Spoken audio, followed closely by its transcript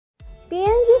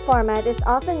PNG format is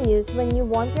often used when you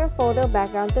want your photo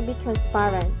background to be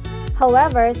transparent.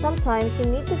 However, sometimes you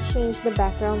need to change the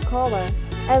background color,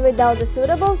 and without the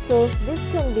suitable tools, this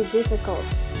can be difficult.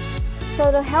 So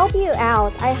to help you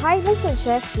out, I highly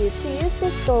suggest you to use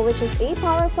this tool, which is a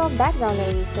PowerSoft Background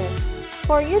Eraser.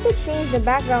 For you to change the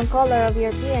background color of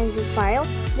your PNG file,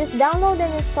 just download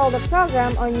and install the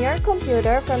program on your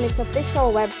computer from its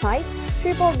official website,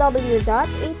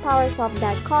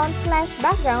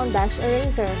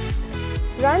 www.apowersoft.com/background-eraser.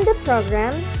 Run the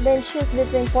program, then choose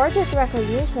between portrait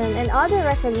recognition and other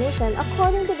recognition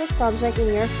according to the subject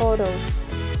in your photo.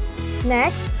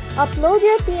 Next, upload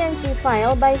your PNG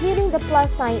file by hitting the plus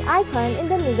sign icon in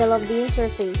the middle of the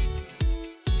interface.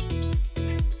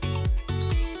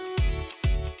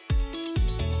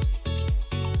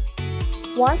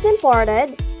 Once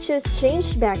imported, choose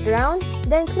Change Background,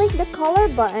 then click the Color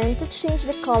button to change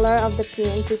the color of the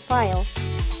PNG file.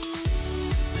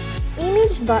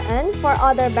 Image button for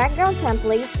other background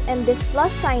templates, and this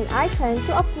plus sign icon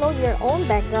to upload your own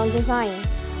background design.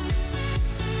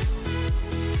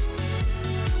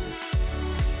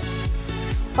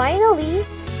 Finally,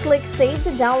 click Save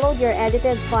to download your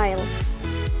edited file.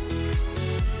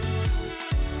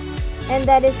 And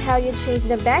that is how you change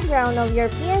the background of your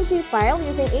PNG file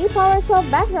using a PowerSoft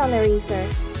Background Eraser.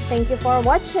 Thank you for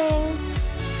watching!